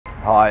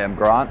Hi, I'm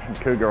Grant from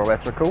KUGA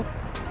Electrical,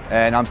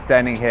 and I'm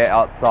standing here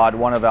outside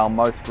one of our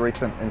most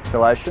recent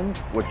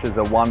installations, which is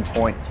a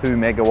 1.2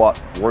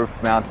 megawatt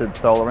roof-mounted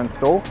solar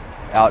install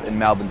out in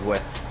Melbourne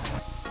West.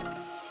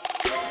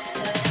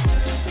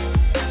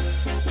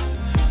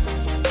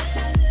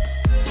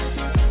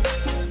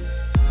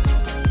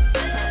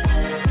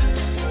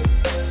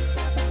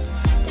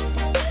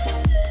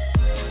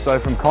 So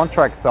from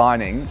contract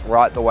signing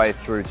right the way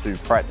through to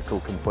practical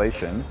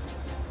completion,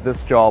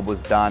 this job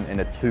was done in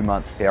a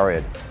 2-month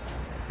period.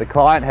 The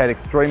client had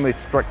extremely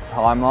strict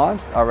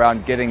timelines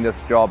around getting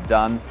this job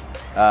done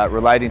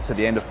relating to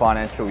the end of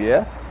financial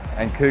year,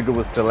 and KUGA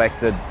was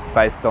selected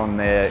based on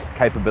their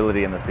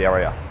capability in this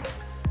area.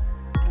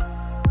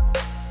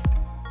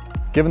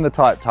 Given the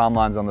tight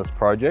timelines on this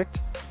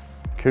project,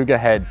 KUGA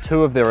had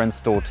 2 of their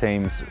install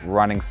teams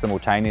running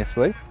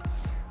simultaneously.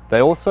 They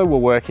also were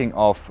working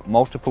off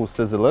multiple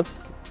scissor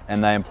lifts,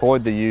 and they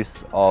employed the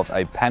use of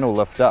a panel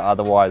lifter,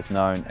 otherwise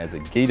known as a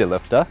gita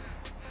lifter,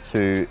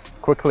 to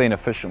quickly and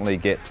efficiently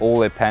get all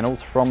their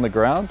panels from the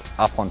ground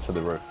up onto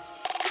the roof.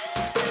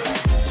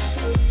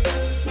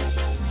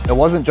 It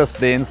wasn't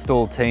just the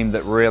install team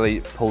that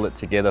really pulled it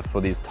together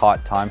for these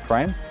tight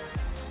timeframes.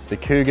 The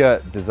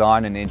KUGA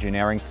design and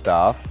engineering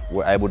staff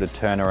were able to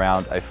turn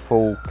around a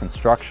full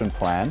construction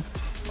plan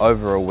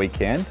over a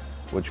weekend,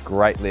 which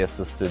greatly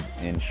assisted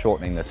in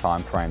shortening the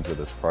timeframes of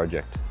this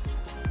project.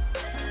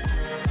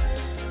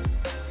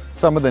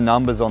 Some of the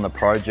numbers on the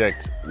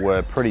project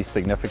were pretty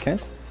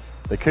significant.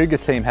 The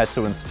KUGA team had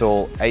to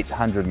install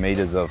 800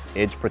 metres of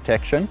edge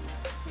protection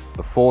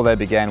before they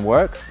began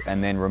works,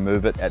 and then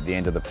remove it at the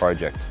end of the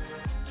project.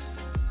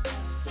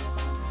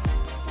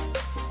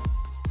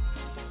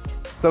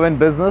 So in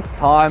business,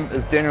 time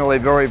is generally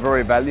very,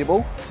 very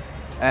valuable.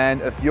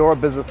 And if you're a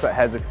business that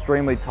has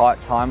extremely tight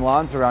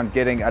timelines around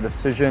getting a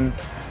decision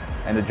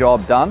and a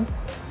job done,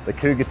 the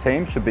KUGA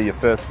team should be your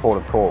first port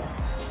of call.